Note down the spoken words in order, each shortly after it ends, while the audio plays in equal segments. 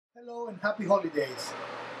Hello and happy holidays.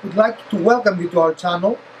 We'd like to welcome you to our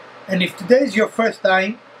channel, and if today is your first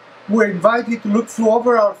time, we invite you to look through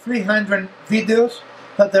over our 300 videos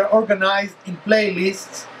that are organized in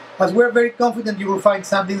playlists, as we're very confident you will find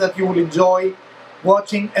something that you will enjoy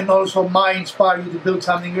watching and also might inspire you to build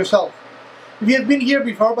something yourself. If you have been here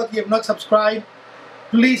before but you have not subscribed,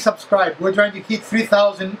 please subscribe. We're trying to hit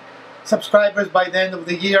 3,000 subscribers by the end of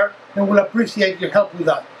the year, and we'll appreciate your help with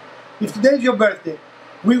that. If today is your birthday,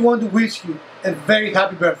 we want to wish you a very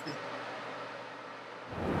happy birthday.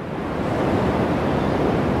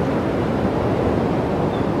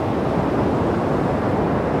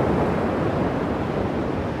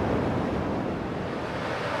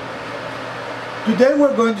 Today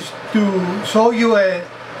we're going to show you a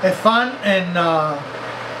fun and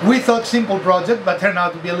we thought simple project, but turned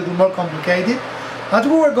out to be a little more complicated. As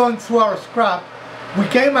we were going through our scrap, we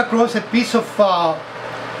came across a piece of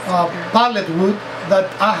pallet wood that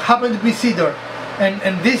happened to be cedar,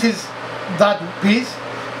 and this is that piece,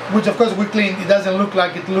 which of course we cleaned. It doesn't look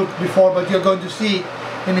like it looked before, but you're going to see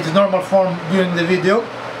in its normal form during the video.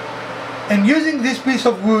 And using this piece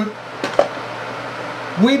of wood,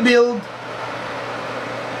 we build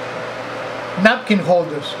napkin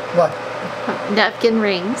holders. What? Napkin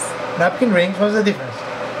rings. Napkin rings, what's the difference?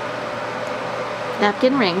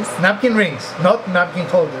 Napkin rings. Napkin rings, not napkin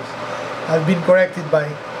holders. I've been corrected by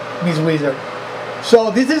Miss Wizard.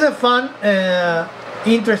 So this is a fun,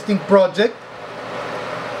 interesting project.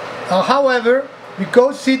 However,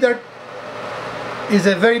 because cedar is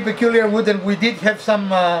a very peculiar wood, and we did have some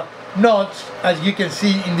knots, as you can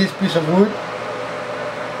see in this piece of wood,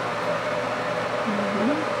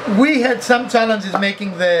 we had some challenges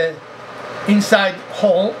making the inside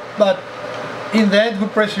hole, but in the end we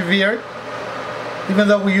persevered, even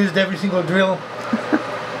though we used every single drill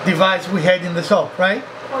device we had in the shop, right?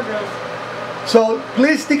 So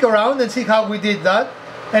please stick around and see how we did that.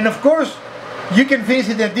 And of course, you can finish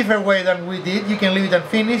it a different way than we did. You can leave it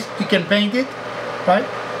unfinished, you can paint it, right?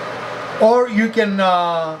 Or you can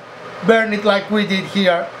burn it like we did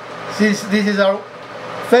here, since this is our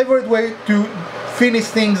favorite way to finish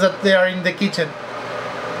things that they are in the kitchen.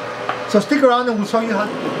 So stick around and we'll show you how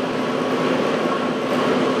to do it.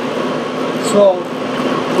 So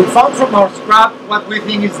we found from our scrap what we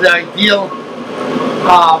think is the ideal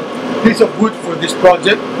piece of wood for this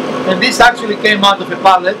project, and this actually came out of a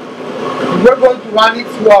pallet. And we're going to run it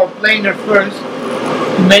through our planer first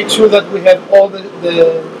to make sure that we have all the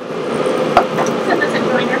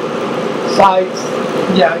sides.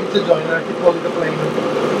 Yeah, it's a joiner. I call it a planer.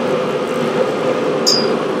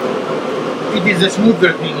 It is a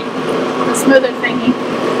smoother thingy. The smoother thingy,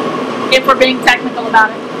 if we're being technical about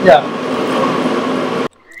it. Yeah.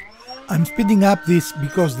 I'm speeding up this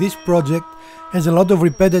because this project has a lot of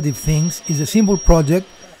repetitive things. It's a simple project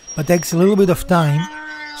but takes a little bit of time,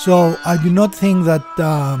 so I do not think that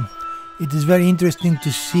it is very interesting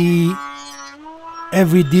to see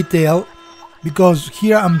every detail, because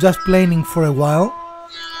here I'm just planing for a while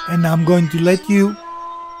and I'm going to let you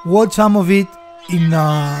watch some of it in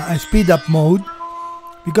a speed up mode,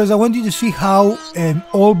 because I want you to see how an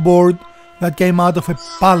old board that came out of a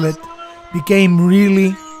pallet became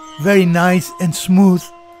really very nice and smooth.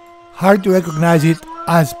 Hard to recognize it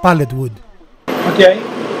as pallet wood. Okay.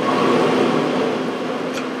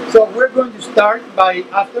 So we're going to start by,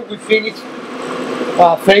 after we finish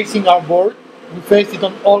facing our board, we faced it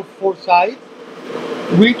on all four sides.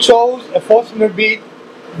 We chose a Fosner bit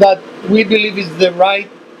that we believe is the right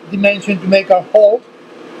dimension to make our hole,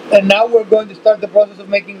 and now we're going to start the process of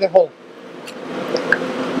making the hole.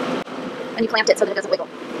 And you clamped it so that it doesn't wiggle.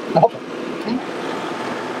 I hope so. Okay.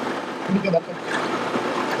 Can you do that?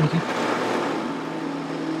 Can you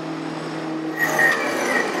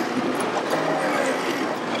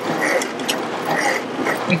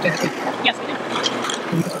see? Yes, we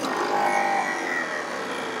do.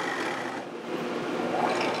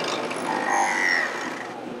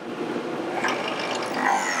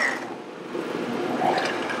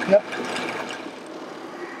 Yep.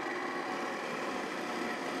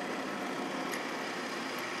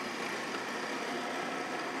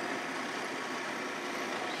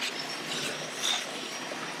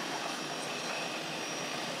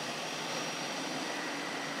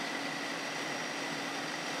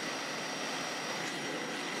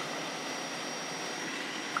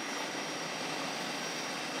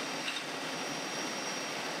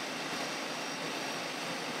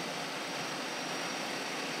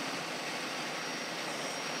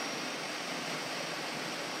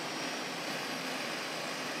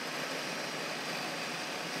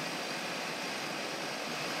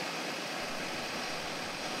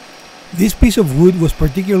 This piece of wood was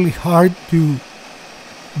particularly hard to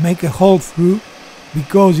make a hole through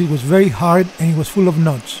because it was very hard and it was full of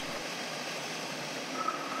knots.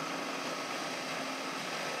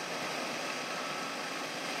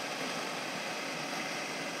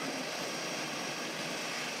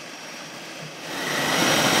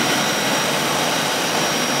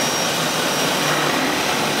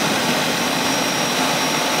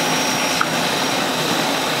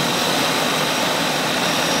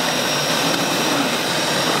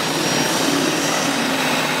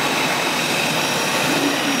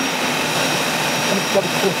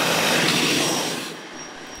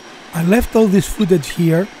 I left all this footage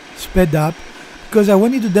here, sped up, because I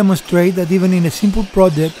wanted to demonstrate that even in a simple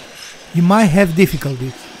project, you might have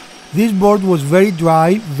difficulties. This board was very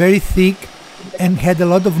dry, very thick, and had a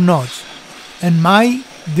lot of knots. And my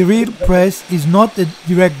drill press is not a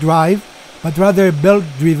direct drive, but rather a belt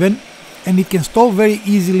driven, and it can stall very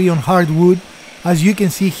easily on hardwood, as you can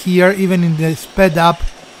see here, even in the sped up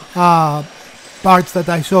parts that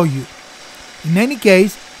I show you. In any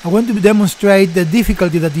case, I want to demonstrate the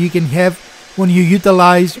difficulty that you can have when you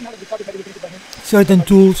utilize certain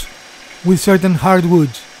tools with certain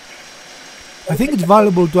hardwoods. I think it's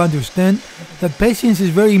valuable to understand that patience is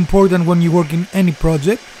very important when you work in any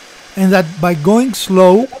project, and that by going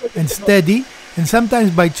slow and steady, and sometimes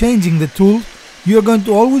by changing the tools, you are going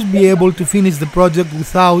to always be able to finish the project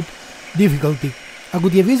without difficulty. I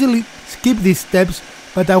could have easily skipped these steps,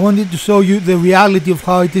 but I wanted to show you the reality of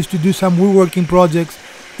how it is to do some woodworking projects,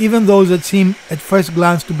 even those that seem at first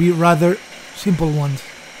glance to be rather simple ones.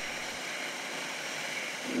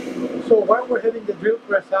 So while we're having the drill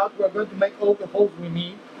press out, we're going to make all the holes we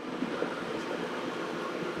need,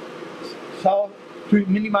 so to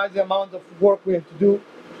minimize the amount of work we have to do,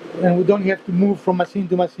 and we don't have to move from machine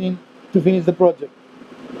to machine to finish the project.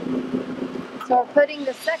 So we're putting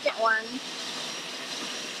the second one.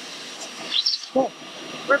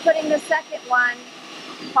 We're putting the second one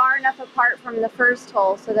far enough apart from the first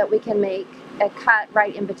hole so that we can make a cut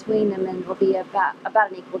right in between them, and it'll be about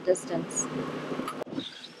an equal distance.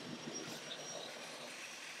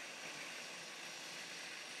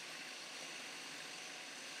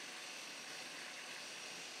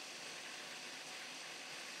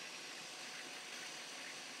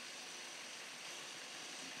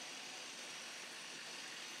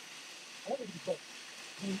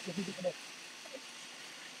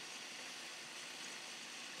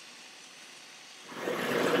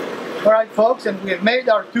 Alright folks, and we have made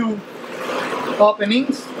our two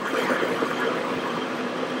openings. I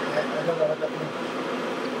don't know what that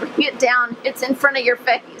means. Bring it down. It's in front of your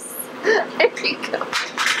face. There you go.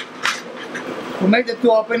 We made the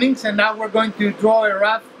two openings, and now we're going to draw a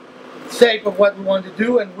rough shape of what we want to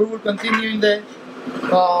do, and we will continue in the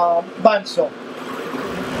bandsaw.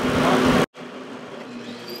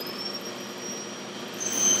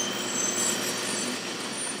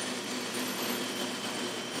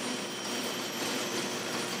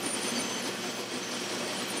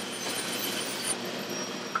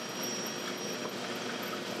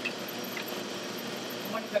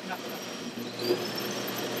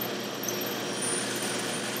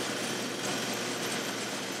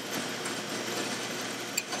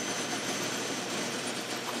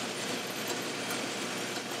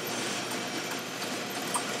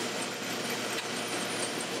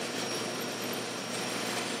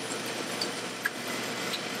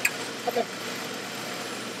 Okay.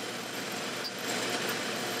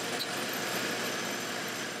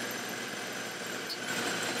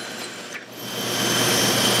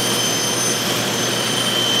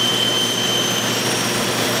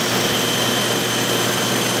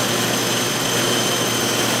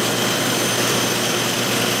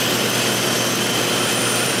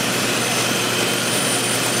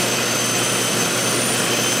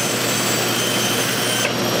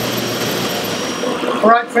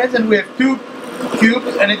 Alright friends, and we have two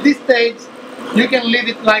cubes, and at this stage you can leave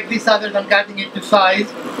it like this other than cutting it to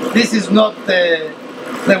size. This is not the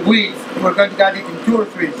width, we're going to cut it in 2 or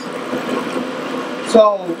 3s.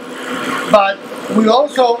 So, but we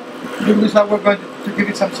also, this is how we're going to give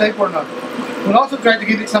it some shape or not. We'll also try to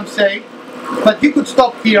give it some shape, but you could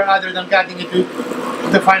stop here other than cutting it to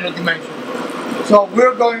the final dimension. So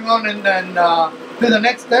we're going on and do the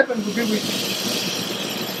next step, and we'll be with you.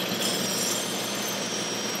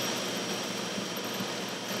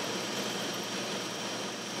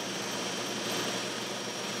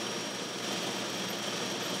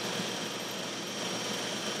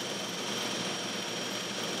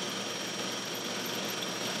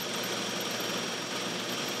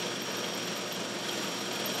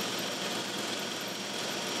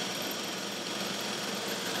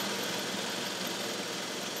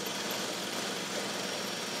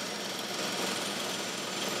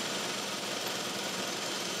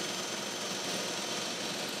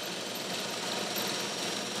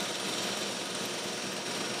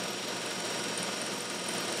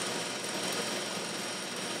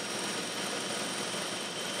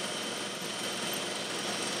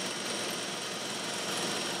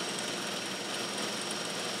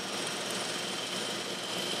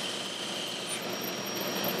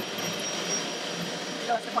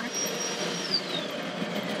 go to the corner.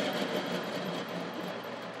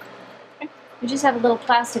 We just have a little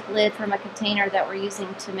plastic lid from a container that we're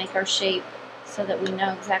using to make our shape so that we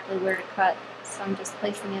know exactly where to cut. So I'm just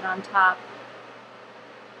placing it on top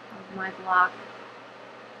of my block.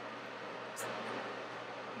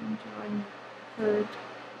 And drawing curved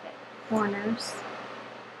corners.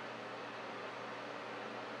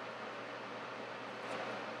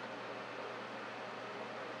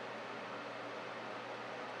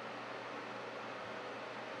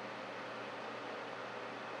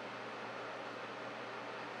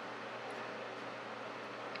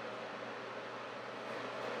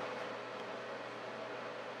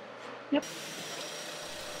 Yep.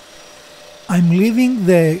 I'm leaving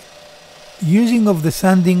the using of the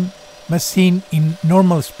sanding machine in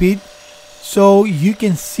normal speed so you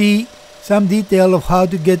can see some detail of how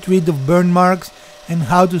to get rid of burn marks and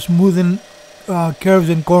how to smoothen curves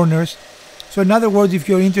and corners. So in other words, if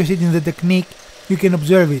you're interested in the technique, you can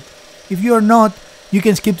observe it. If you are not, you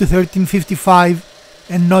can skip to 1355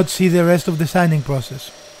 and not see the rest of the sanding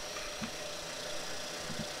process.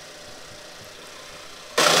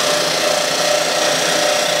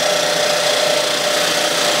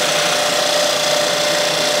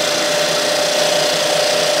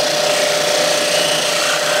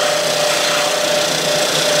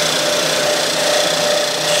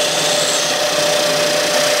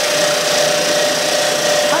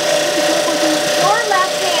 Your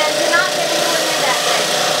left hand, do not get anywhere near that thing.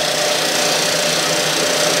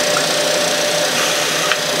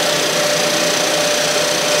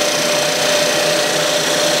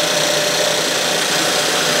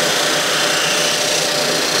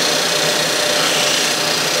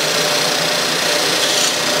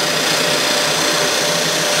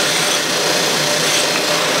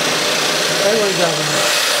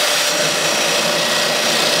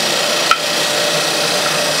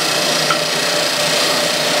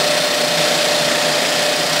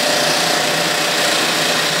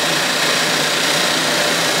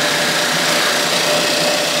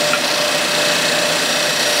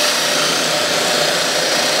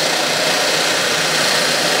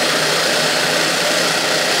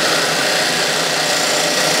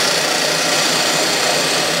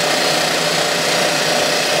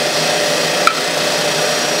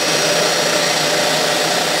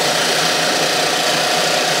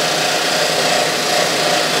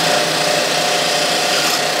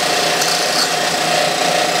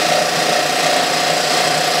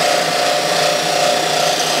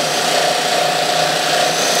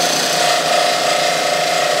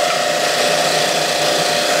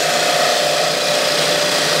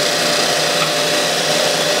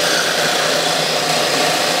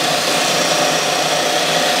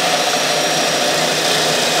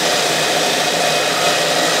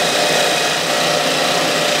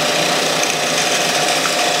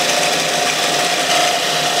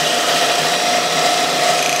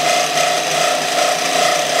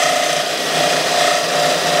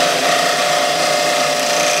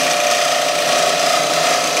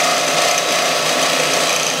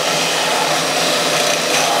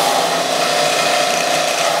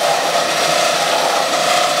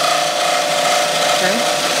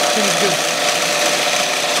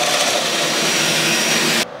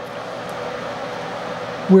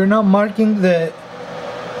 We're now marking the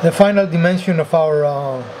final dimension of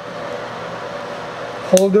our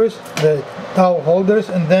holders, the towel holders,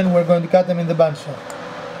 and then we're going to cut them in the bandsaw.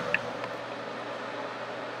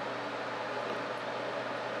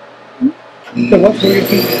 So what's where you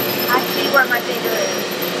think? I see where my finger is.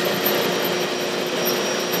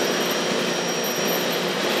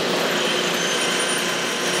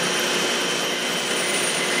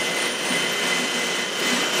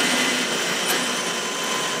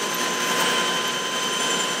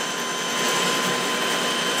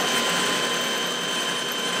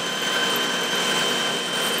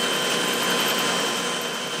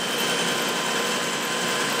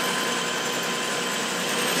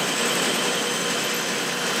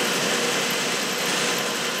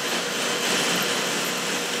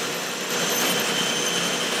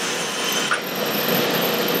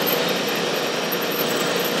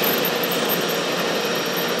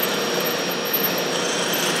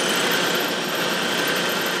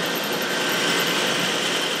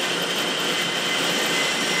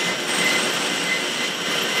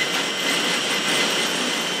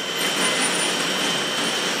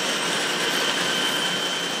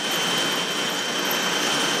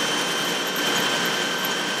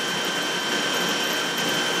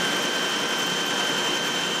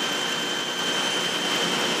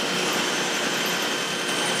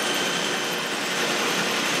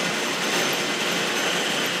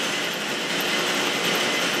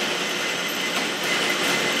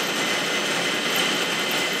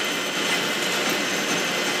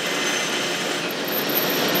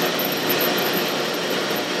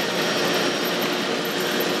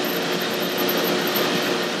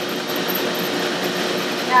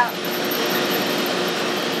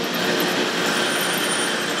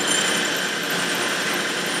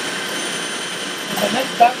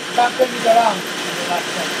 can't turn it around in the last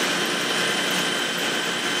step.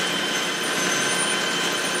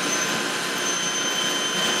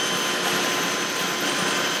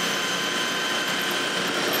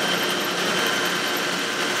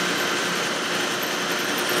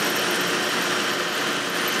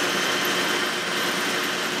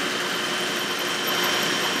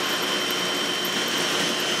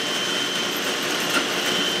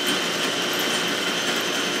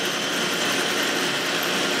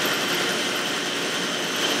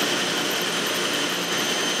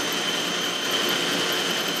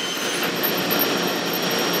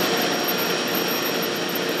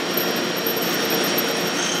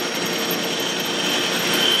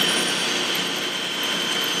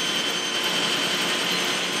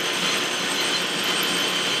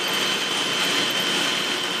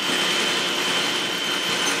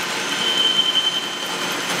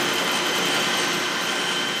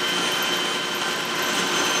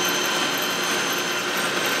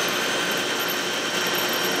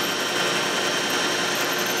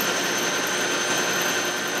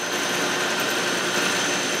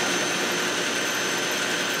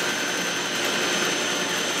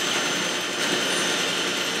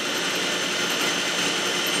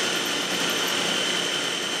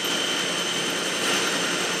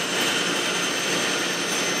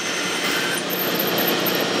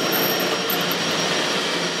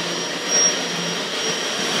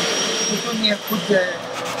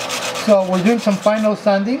 So we're doing some final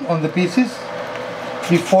sanding on the pieces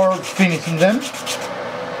before finishing them.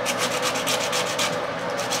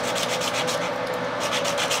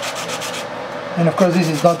 And of course this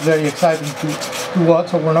is not very exciting to watch,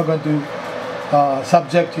 so we're not going to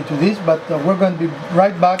subject you to this, but we're going to be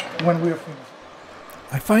right back when we're finished.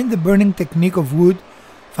 I find the burning technique of wood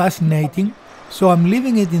fascinating, so I'm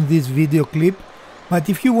leaving it in this video clip. But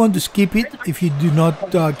if you want to skip it, if you do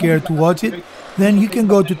not care to watch it, then you can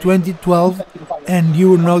go to 2012 and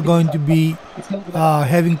you're not going to be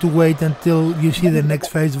having to wait until you see the next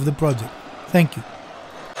phase of the project. Thank you.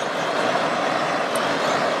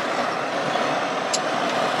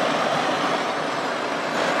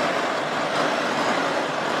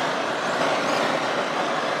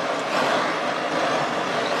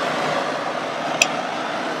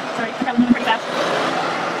 Sorry, I'm moving pretty fast.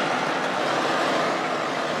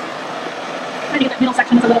 I think that middle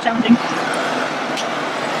section is a little challenging.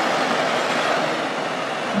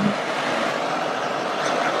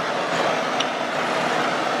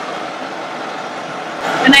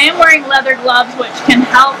 And I am wearing leather gloves, which can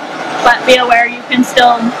help, but be aware you can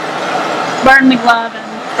still burn the glove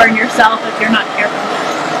and burn yourself if you're not careful.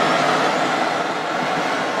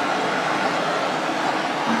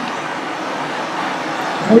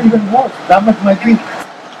 Or even worse, damage my teeth.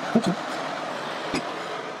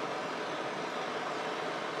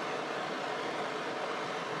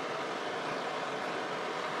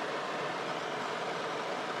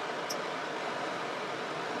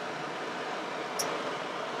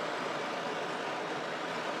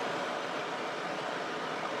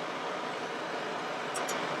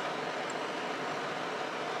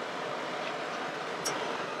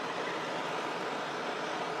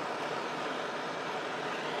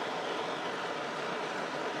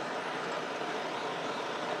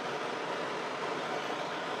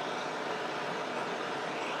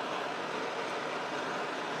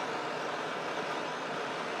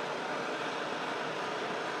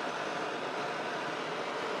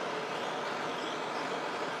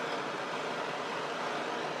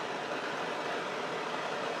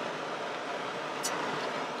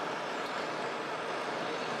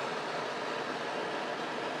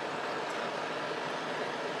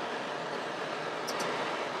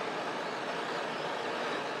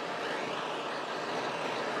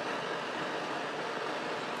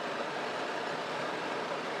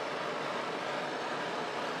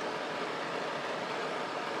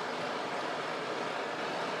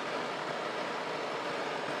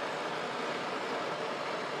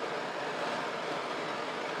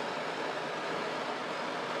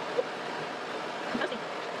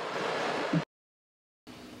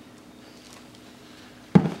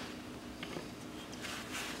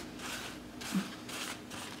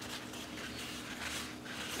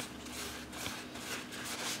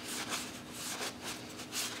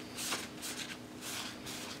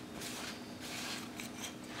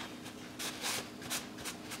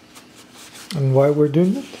 And why we're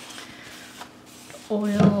doing it?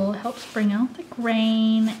 Oil helps bring out the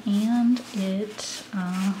grain and it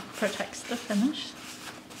protects the finish.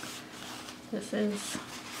 This is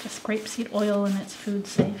just grapeseed oil and it's food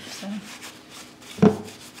safe, so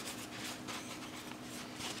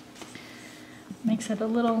makes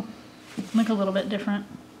it look a little bit different.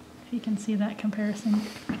 If you can see that comparison.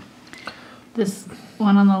 This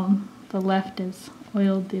one on the left is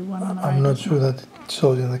oiled, the one on the right. I'm not sure that it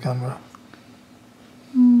shows in the camera.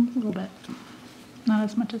 A little bit. Not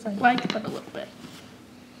as much as I'd like, but a little bit.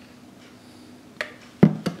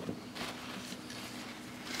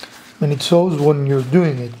 And it shows when you're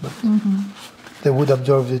doing it, but they would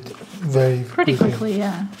absorb it very Pretty quickly,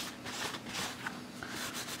 yeah.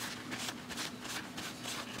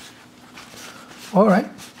 All right,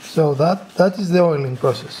 so that is the oiling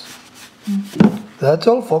process. That's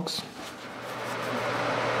all, folks.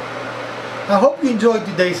 I hope you enjoyed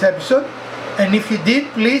today's episode, and if you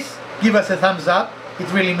did, please give us a thumbs up.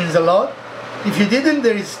 It really means a lot. If you didn't,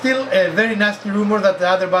 there is still a very nasty rumor that the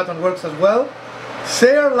other button works as well.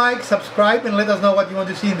 Share, like, subscribe, and let us know what you want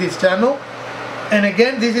to see in this channel. And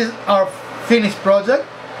again, this is our finished project.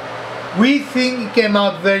 We think it came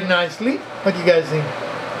out very nicely. What do you guys think?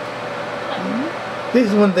 This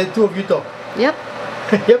is when the two of you talk. Yep.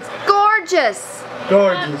 Yep. Gorgeous.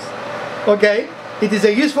 Gorgeous. Okay, it is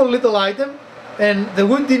a useful little item, and the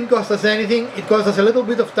wood didn't cost us anything. It cost us a little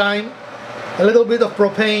bit of time, a little bit of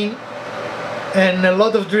propane, and a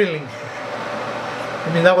lot of drilling.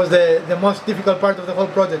 I mean, that was the most difficult part of the whole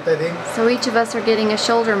project, I think. So each of us are getting a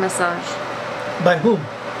shoulder massage. By whom?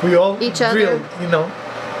 We all Each drilled, other. you know.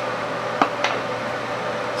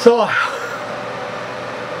 So,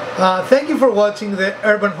 thank you for watching the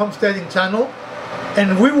Urban Homesteading channel,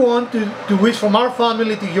 and we want to wish from our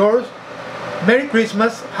family to yours Merry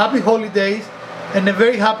Christmas, Happy Holidays, and a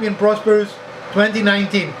very happy and prosperous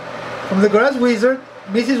 2019. From the Garage Wizard,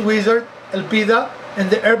 Mrs. Wizard, Elpida, and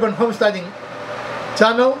the Urban Homesteading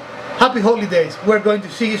channel, Happy Holidays. We're going to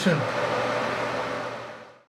see you soon.